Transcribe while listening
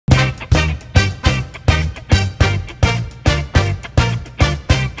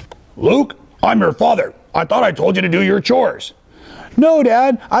Luke, I'm your father. I thought I told you to do your chores. No,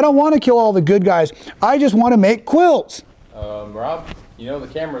 Dad, I don't want to kill all the good guys. I just want to make quilts. Rob, you know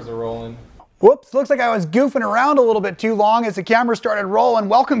the cameras are rolling. Whoops, looks like I was goofing around a little bit too long as the camera started rolling.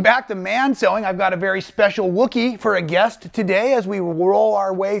 Welcome back to Man Sewing. I've got a very special Wookiee for a guest today as we roll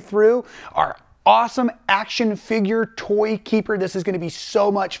our way through our awesome action figure toy keeper. This is going to be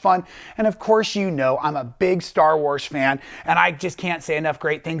so much fun. And of course, you know, I'm a big Star Wars fan, and I just can't say enough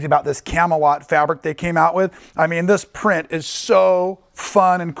great things about this Camelot fabric they came out with. I mean, this print is so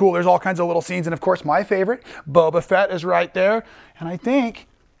fun and cool. There's all kinds of little scenes. And of course, my favorite, Boba Fett, is right there. And I think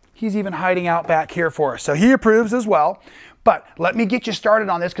he's even hiding out back here for us. So he approves as well. But let me get you started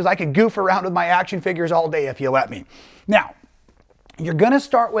on this because I could goof around with my action figures all day if you let me. Now, you're going to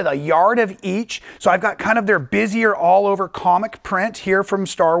start with a yard of each. So I've got kind of their busier all over comic print here from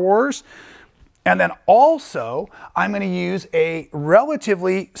Star Wars. And then also I'm going to use a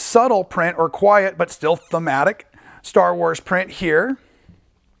relatively subtle print, or quiet but still thematic Star Wars print here.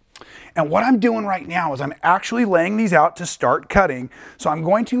 And what I'm doing right now is I'm actually laying these out to start cutting. So I'm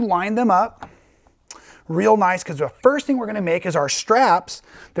going to line them up real nice because the first thing we're going to make is our straps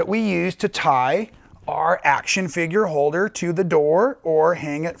that we use to tie our action figure holder to the door or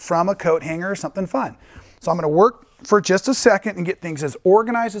hang it from a coat hanger or something fun. So I'm going to work for just a second and get things as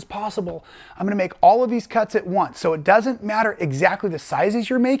organized as possible. I'm going to make all of these cuts at once. So it doesn't matter exactly the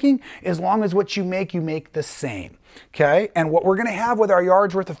sizes you're making as long as what you make the same. Okay, and what we're going to have with our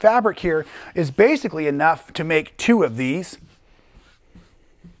yard's worth of fabric here is basically enough to make 2 of these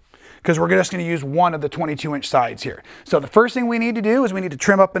because we're just going to use one of the 22-inch sides here. So the first thing we need to do is we need to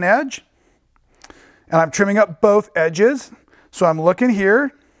trim up an edge. And I'm trimming up both edges. So I'm looking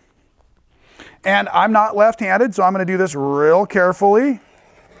here. And I'm not left-handed, so I'm going to do this real carefully.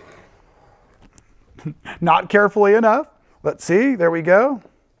 Not carefully enough. Let's see, there we go.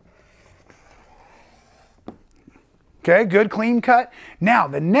 Okay, good clean cut. Now,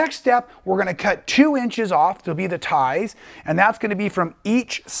 the next step, we're going to cut 2 inches off to be the ties, and that's going to be from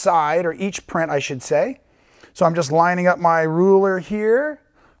each side, or each print, I should say. So I'm just lining up my ruler here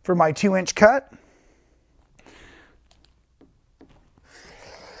for my 2-inch cut.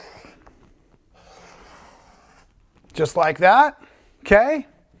 Just like that, okay?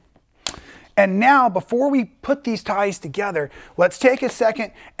 And now, before we put these ties together, let's take a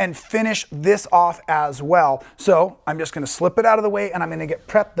second and finish this off as well. So I'm just going to slip it out of the way and I'm going to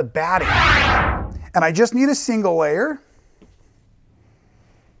prep the batting. And I just need a single layer.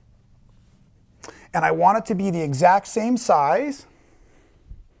 And I want it to be the exact same size.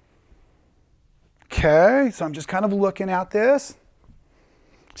 Okay, so I'm just kind of looking at this.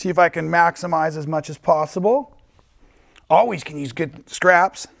 See if I can maximize as much as possible. Always can use good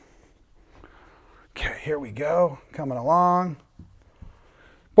scraps. Okay, here we go, coming along.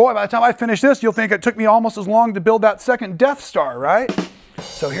 Boy, by the time I finish this, you'll think it took me almost as long to build that second Death Star, right?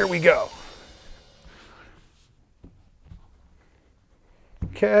 So here we go.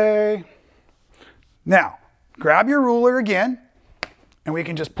 Okay. Now, grab your ruler again, and we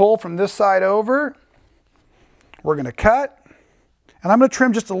can just pull from this side over. We're going to cut. And I'm going to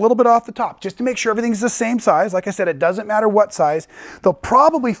trim just a little bit off the top, just to make sure everything's the same size. Like I said, it doesn't matter what size. They'll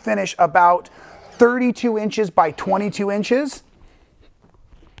probably finish about 32 inches by 22 inches.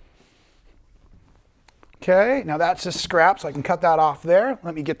 Okay, now that's just scrap, so I can cut that off there.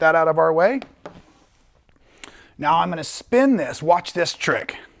 Let me get that out of our way. Now I'm going to spin this. Watch this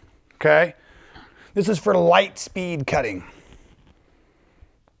trick. Okay, this is for light speed cutting.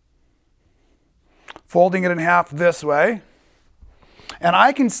 Folding it in half this way. And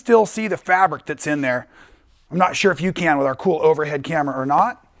I can still see the fabric that's in there. I'm not sure if you can with our cool overhead camera or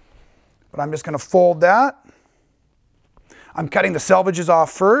not, but I'm just going to fold that. I'm cutting the selvages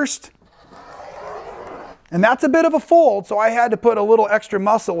off first. And that's a bit of a fold, so I had to put a little extra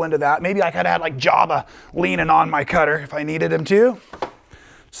muscle into that. Maybe I could have had like Jabba leaning on my cutter if I needed him to.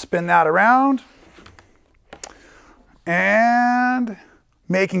 Spin that around. And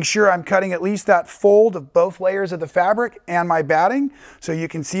making sure I'm cutting at least that fold of both layers of the fabric and my batting so you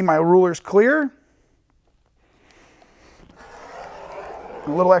can see my ruler's clear. A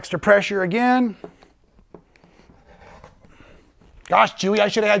little extra pressure again. Gosh, Julie, I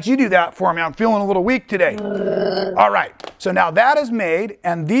should have had you do that for me. I'm feeling a little weak today. All right, so now that is made,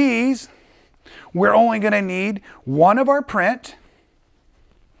 and these, we're only going to need one of our print.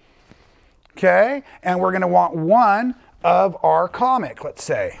 Okay, and we're going to want one of our comic, let's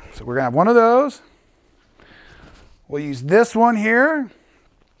say. So we're going to have one of those. We'll use this one here.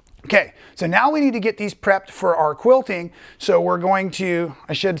 Okay, so now we need to get these prepped for our quilting. So we're going to,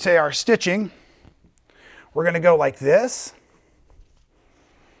 I should say our stitching. We're going to go like this.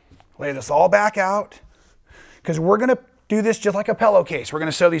 lay this all back out, because we're going to do this just like a pillowcase. We're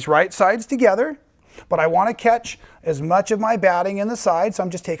going to sew these right sides together, but I want to catch as much of my batting in the side, so I'm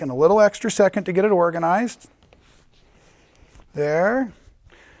just taking a little extra second to get it organized. There.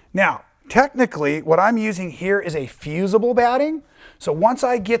 Now, technically, what I'm using here is a fusible batting. So once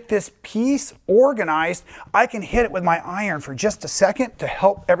I get this piece organized, I can hit it with my iron for just a second to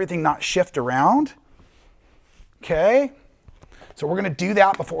help everything not shift around. Okay, so we're going to do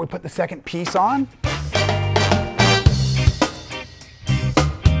that before we put the second piece on.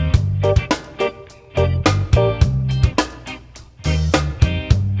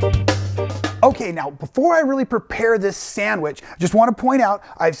 Okay, now before I really prepare this sandwich, I just want to point out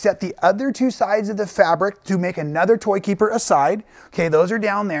I've set the other two sides of the fabric to make another toy keeper aside. Okay, those are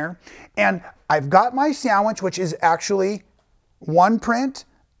down there. And I've got my sandwich, which is actually one print,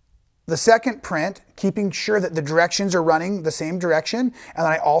 the second print, keeping sure that the directions are running the same direction. And then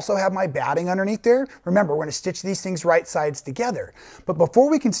I also have my batting underneath there. Remember, we're going to stitch these things right sides together. But before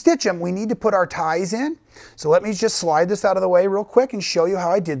we can stitch them, we need to put our ties in. So let me just slide this out of the way real quick and show you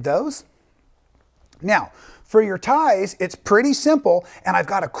how I did those. Now, for your ties, it's pretty simple, and I've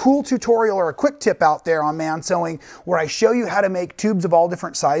got a cool tutorial or a quick tip out there on Man Sewing where I show you how to make tubes of all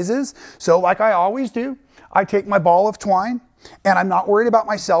different sizes. So like I always do, I take my ball of twine, and I'm not worried about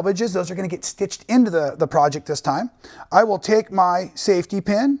my selvages. Those are going to get stitched into the project this time. I will take my safety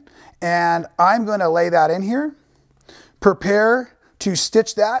pin, and I'm going to lay that in here, prepare to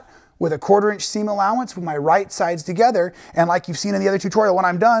stitch that with a 1/4 inch seam allowance with my right sides together. And like you've seen in the other tutorial, when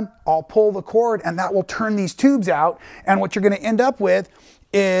I'm done, I'll pull the cord and that will turn these tubes out. And what you're going to end up with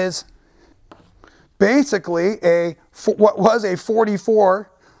is basically what was a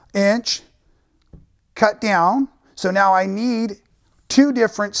 44-inch cut down. So now I need 2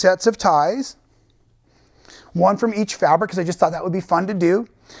 different sets of ties, one from each fabric, because I just thought that would be fun to do.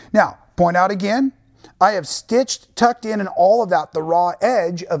 Now, point out again, I have stitched, tucked in, and all of that, the raw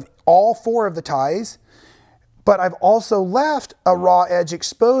edge of all 4 of the ties, but I've also left a raw edge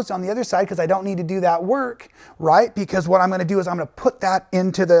exposed on the other side because I don't need to do that work, right? Because what I'm going to do is I'm going to put that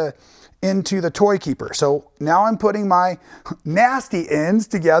into the toy keeper. So now I'm putting my nasty ends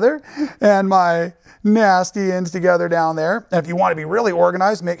together and my nasty ends together down there. And if you want to be really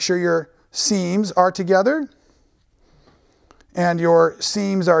organized, make sure your seams are together and your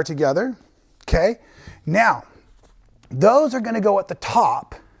seams are together. Okay. Now, those are going to go at the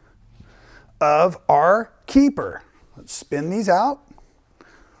top of our keeper. Let's spin these out.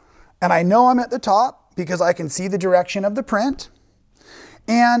 And I know I'm at the top because I can see the direction of the print.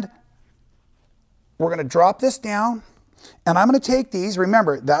 And we're going to drop this down. And I'm going to take these.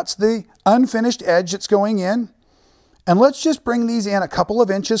 Remember, that's the unfinished edge that's going in. And let's just bring these in a couple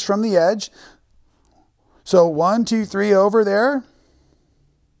of inches from the edge. So 1, 2, 3 over there.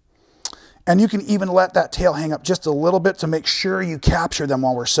 And you can even let that tail hang up just a little bit to make sure you capture them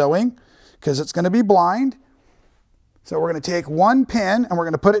while we're sewing, because it's going to be blind. So we're going to take one pin and we're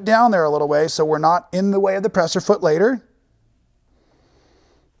going to put it down there a little way so we're not in the way of the presser foot later.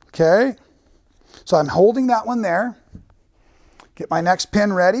 Okay. So I'm holding that one there. Get my next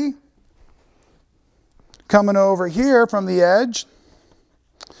pin ready. Coming over here from the edge.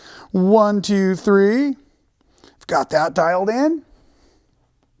 1, 2, 3. I've got that dialed in.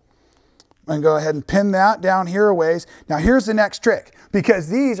 And go ahead and pin that down here a ways. Now here's the next trick, because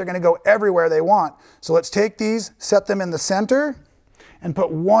these are going to go everywhere they want. So let's take these, set them in the center, and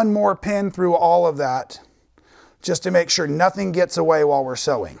put one more pin through all of that, just to make sure nothing gets away while we're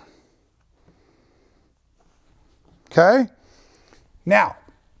sewing. Okay? Now,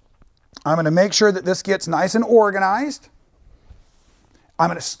 I'm going to make sure that this gets nice and organized. I'm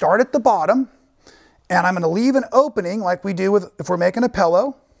going to start at the bottom, and I'm going to leave an opening like we do if we're making a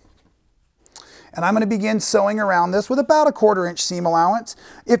pillow. And I'm going to begin sewing around this with about a 1/4 inch seam allowance.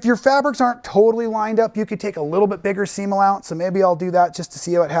 If your fabrics aren't totally lined up, you could take a little bit bigger seam allowance. So maybe I'll do that just to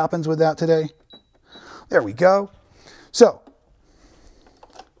see what happens with that today. There we go. So,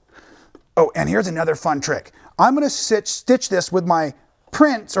 oh, and here's another fun trick. I'm going to stitch this with my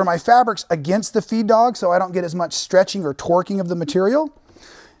prints or my fabrics against the feed dog so I don't get as much stretching or torquing of the material.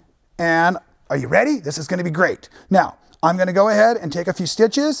 And are you ready? This is going to be great. Now, I'm going to go ahead and take a few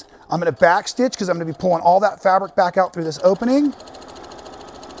stitches. I'm going to back stitch because I'm going to be pulling all that fabric back out through this opening.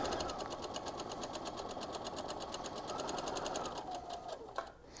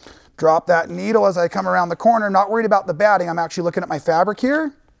 Drop that needle as I come around the corner. Not worried about the batting. I'm actually looking at my fabric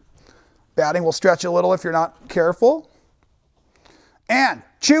here. Batting will stretch a little if you're not careful. And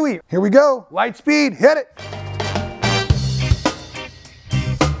Chewy, here we go. Light speed, hit it.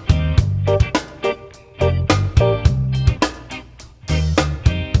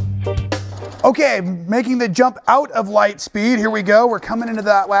 Okay, making the jump out of light speed. Here we go. We're coming into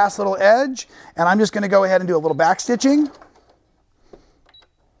that last little edge, and I'm just going to go ahead and do a little back stitching.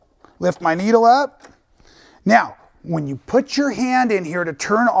 Lift my needle up. Now, when you put your hand in here to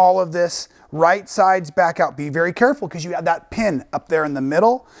turn all of this right sides back out, be very careful because you have that pin up there in the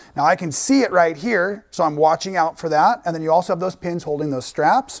middle. Now I can see it right here, so I'm watching out for that. And then you also have those pins holding those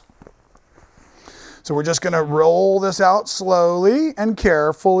straps. So we're just going to roll this out slowly and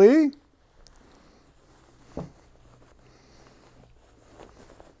carefully.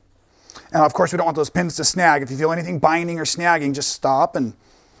 And of course, we don't want those pins to snag. If you feel anything binding or snagging, just stop and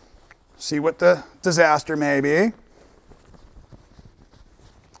see what the disaster may be.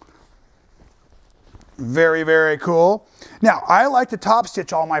 Very, very cool. Now, I like to top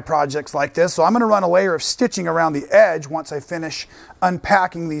stitch all my projects like this, so I'm going to run a layer of stitching around the edge once I finish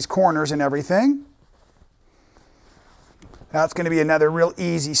unpacking these corners and everything. That's going to be another real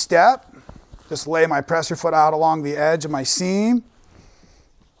easy step. Just lay my presser foot out along the edge of my seam.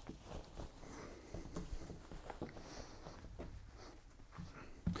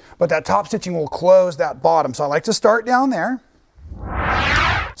 But that top stitching will close that bottom. So I like to start down there.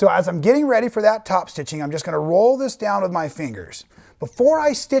 So as I'm getting ready for that top stitching, I'm just going to roll this down with my fingers. Before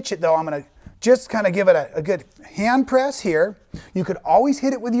I stitch it though, I'm going to just kind of give it a good hand press here. You could always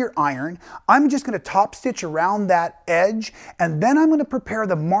hit it with your iron. I'm just going to top stitch around that edge, and then I'm going to prepare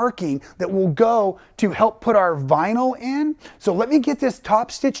the marking that will go to help put our vinyl in. So let me get this top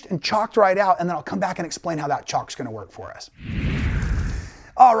stitched and chalked right out, and then I'll come back and explain how that chalk's going to work for us.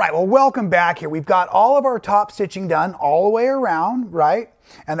 All right, well, welcome back here. We've got all of our top stitching done all the way around, right?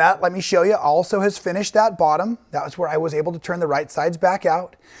 And that, let me show you, also has finished that bottom. That was where I was able to turn the right sides back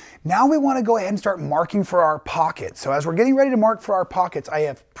out. Now we want to go ahead and start marking for our pockets. So as we're getting ready to mark for our pockets, I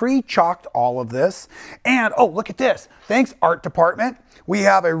have pre-chalked all of this. And, oh, look at this. Thanks, art department. We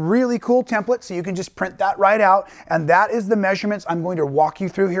have a really cool template, so you can just print that right out. And that is the measurements I'm going to walk you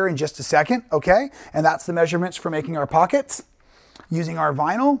through here in just a second, okay? And that's the measurements for making our pockets using our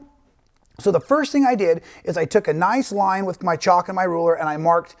vinyl. So the first thing I did is I took a nice line with my chalk and my ruler, and I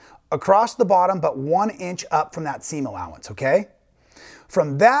marked across the bottom but 1 inch up from that seam allowance, okay?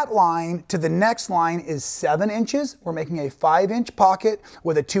 From that line to the next line is 7 inches. We're making a 5-inch pocket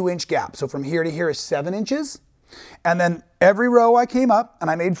with a 2-inch gap. So from here to here is 7 inches. And then every row I came up, and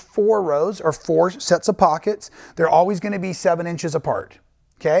I made 4 rows or 4 sets of pockets. They're always going to be 7 inches apart,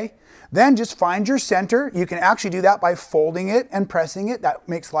 okay? Then just find your center. You can actually do that by folding it and pressing it. That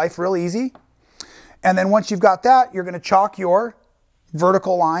makes life real easy. And then once you've got that, you're going to chalk your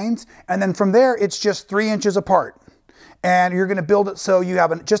vertical lines. And then from there, it's just 3 inches apart. And you're going to build it so you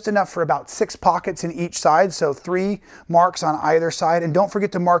have just enough for about 6 pockets in each side. So 3 marks on either side. And don't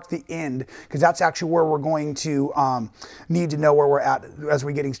forget to mark the end, because that's actually where we're going to need to know where we're at as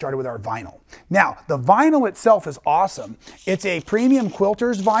we're getting started with our vinyl. Now, the vinyl itself is awesome. It's a premium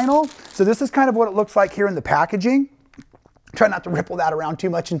quilter's vinyl. So this is kind of what it looks like here in the packaging. Try not to ripple that around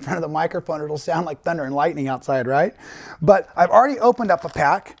too much in front of the microphone, or it'll sound like thunder and lightning outside, right? But I've already opened up a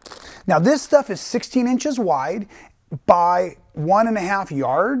pack. Now this stuff is 16 inches wide by 1.5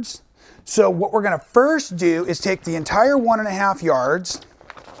 yards. So what we're going to first do is take the entire 1.5 yards,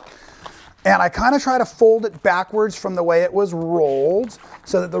 and I kind of try to fold it backwards from the way it was rolled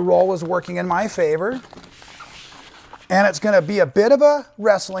so that the roll was working in my favor. And it's going to be a bit of a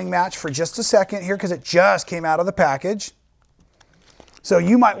wrestling match for just a second here because it just came out of the package. So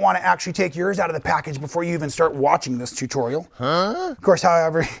you might want to actually take yours out of the package before you even start watching this tutorial. Of course, how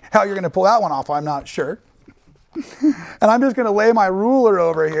you're going to pull that one off, I'm not sure. And I'm just going to lay my ruler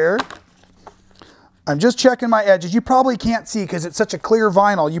over here. I'm just checking my edges. You probably can't see because it's such a clear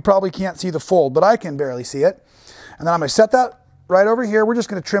vinyl. You probably can't see the fold, but I can barely see it. And then I'm going to set that right over here. We're just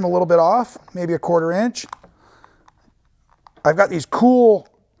going to trim a little bit off, maybe 1/4 inch. I've got these cool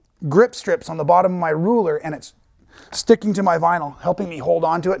grip strips on the bottom of my ruler, and it's sticking to my vinyl, helping me hold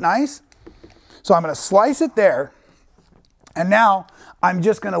on to it nice. So I'm going to slice it there. And now I'm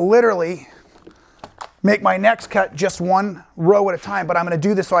just going to literally make my next cut just 1 row at a time, but I'm going to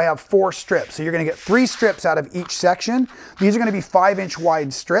do this so I have 4 strips. So you're going to get 3 strips out of each section. These are going to be 5-inch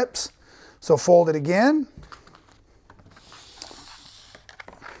wide strips. So fold it again.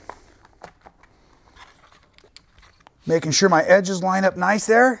 Making sure my edges line up nice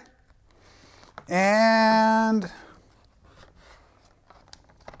there. And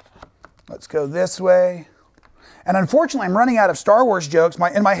let's go this way. And unfortunately, I'm running out of Star Wars jokes.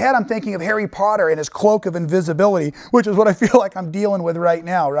 In my head, I'm thinking of Harry Potter and his cloak of invisibility, which is what I feel like I'm dealing with right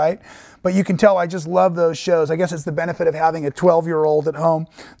now, right? But you can tell I just love those shows. I guess it's the benefit of having a 12-year-old at home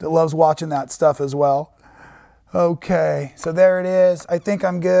that loves watching that stuff as well. Okay, so there it is. I think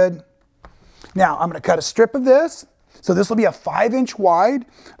I'm good. Now I'm going to cut a strip of this. So this will be a 5-inch wide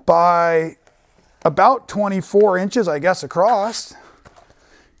by about 24 inches, I guess, across.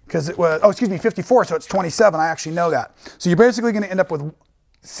 Because it was, oh, excuse me, 54, so it's 27. I actually know that. So you're basically going to end up with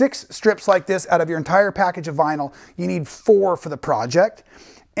 6 strips like this out of your entire package of vinyl. You need 4 for the project.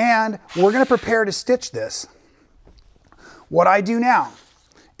 And we're going to prepare to stitch this. What I do now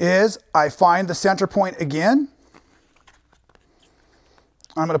is I find the center point again.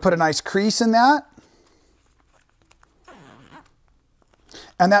 I'm going to put a nice crease in that.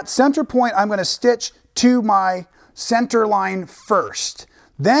 And that center point I'm going to stitch to my center line first.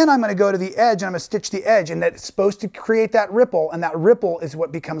 Then I'm going to go to the edge and I'm going to stitch the edge, and that's supposed to create that ripple, and that ripple is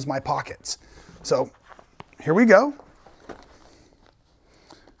what becomes my pockets. So here we go.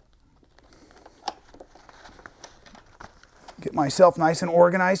 Get myself nice and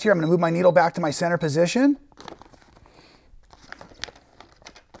organized here. I'm going to move my needle back to my center position.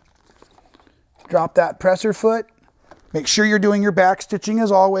 Drop that presser foot. Make sure you're doing your back stitching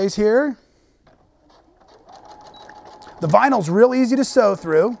as always here. The vinyl's real easy to sew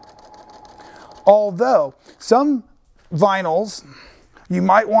through, although some vinyls you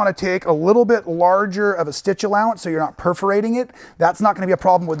might want to take a little bit larger of a stitch allowance so you're not perforating it. That's not going to be a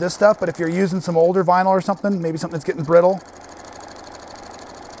problem with this stuff, but if you're using some older vinyl or something, maybe something that's getting brittle.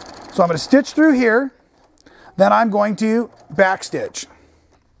 So I'm going to stitch through here, then I'm going to back stitch.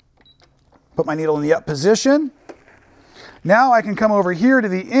 Put my needle in the up position. Now I can come over here to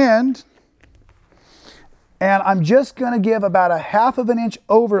the end, and I'm just going to give about a 1/2 inch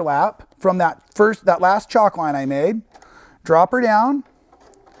overlap from that last chalk line I made. Drop her down,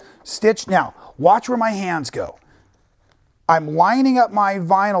 stitch. Now watch where my hands go. I'm lining up my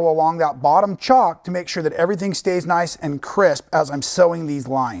vinyl along that bottom chalk to make sure that everything stays nice and crisp as I'm sewing these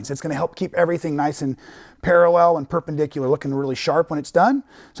lines. It's going to help keep everything nice and parallel and perpendicular, looking really sharp when it's done.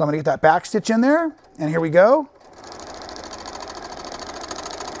 So I'm going to get that back stitch in there, and here we go.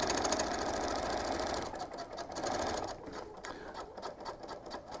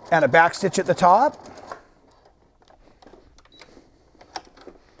 And a back stitch at the top.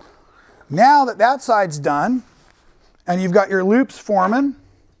 Now that that side's done, and you've got your loops forming,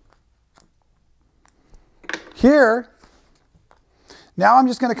 here, now I'm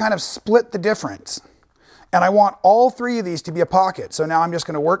just going to kind of split the difference. And I want all 3 of these to be a pocket. So now I'm just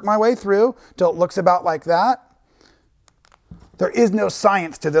going to work my way through till it looks about like that. There is no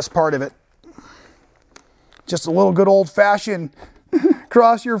science to this part of it. Just a little good old-fashioned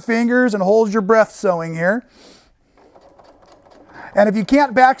cross your fingers and hold your breath sewing here. And if you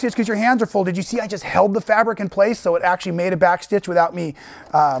can't backstitch because your hands are full, did you see I just held the fabric in place so it actually made a backstitch without me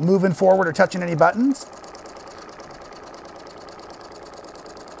moving forward or touching any buttons?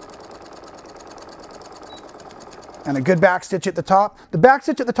 And a good backstitch at the top. The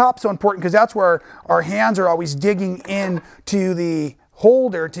backstitch at the top is so important because that's where our hands are always digging into the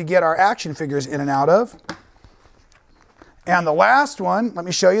holder to get our action figures in and out of. And the last one, let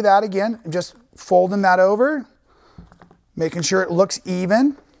me show you that again. I'm just folding that over, making sure it looks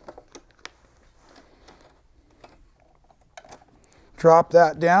even. Drop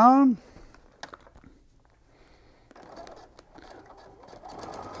that down.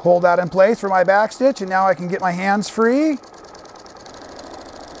 Hold that in place for my back stitch, and now I can get my hands free.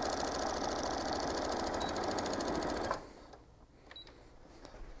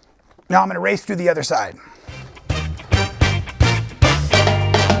 Now I'm going to race through the other side.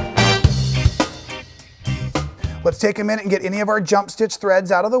 Let's take a minute and get any of our jump stitch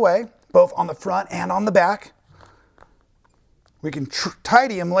threads out of the way, both on the front and on the back. We can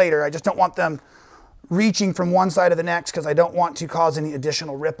tidy them later. I just don't want them reaching from one side to the next because I don't want to cause any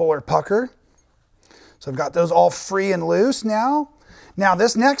additional ripple or pucker. So I've got those all free and loose now. Now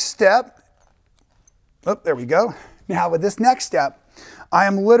this next step, oh, there we go. Now with this next step, I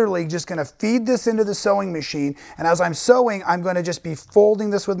am literally just going to feed this into the sewing machine, and as I'm sewing, I'm going to just be folding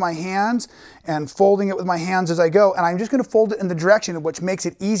this with my hands and folding it with my hands as I go, and I'm just going to fold it in the direction which makes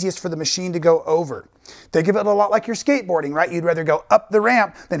it easiest for the machine to go over. Think of it a lot like you're skateboarding, right? You'd rather go up the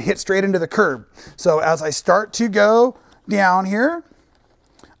ramp than hit straight into the curb. So as I start to go down here,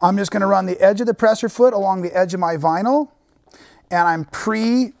 I'm just going to run the edge of the presser foot along the edge of my vinyl, and I'm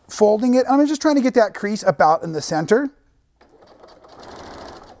pre-folding it. I'm just trying to get that crease about in the center.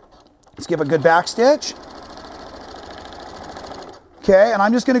 Let's give a good back stitch. Okay, and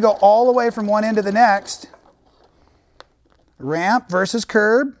I'm just going to go all the way from one end to the next. Ramp versus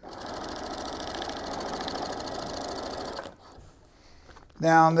curb.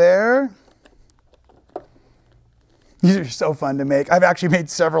 Down there. These are so fun to make. I've actually made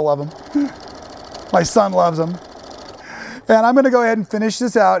several of them. My son loves them. And I'm going to go ahead and finish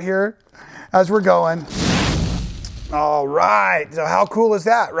this out here. as we're going. All right, so how cool is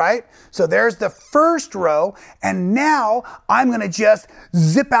that, right? So there's the first row, and now I'm gonna just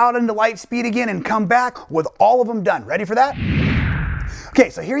zip out into light speed again and come back with all of them done. Ready for that? Okay,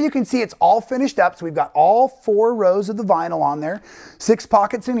 so here you can see it's all finished up. So we've got all 4 rows of the vinyl on there, 6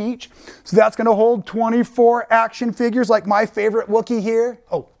 pockets in each. So that's gonna hold 24 action figures like my favorite Wookiee here.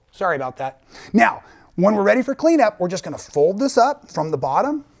 Oh, sorry about that. Now, when we're ready for cleanup, we're just gonna fold this up from the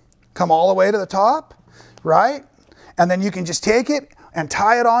bottom, come all the way to the top, right? And then you can just take it and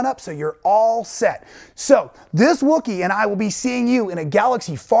tie it on up so you're all set. So this Wookiee and I will be seeing you in a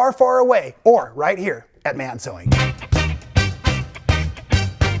galaxy far, far away, or right here at Man Sewing.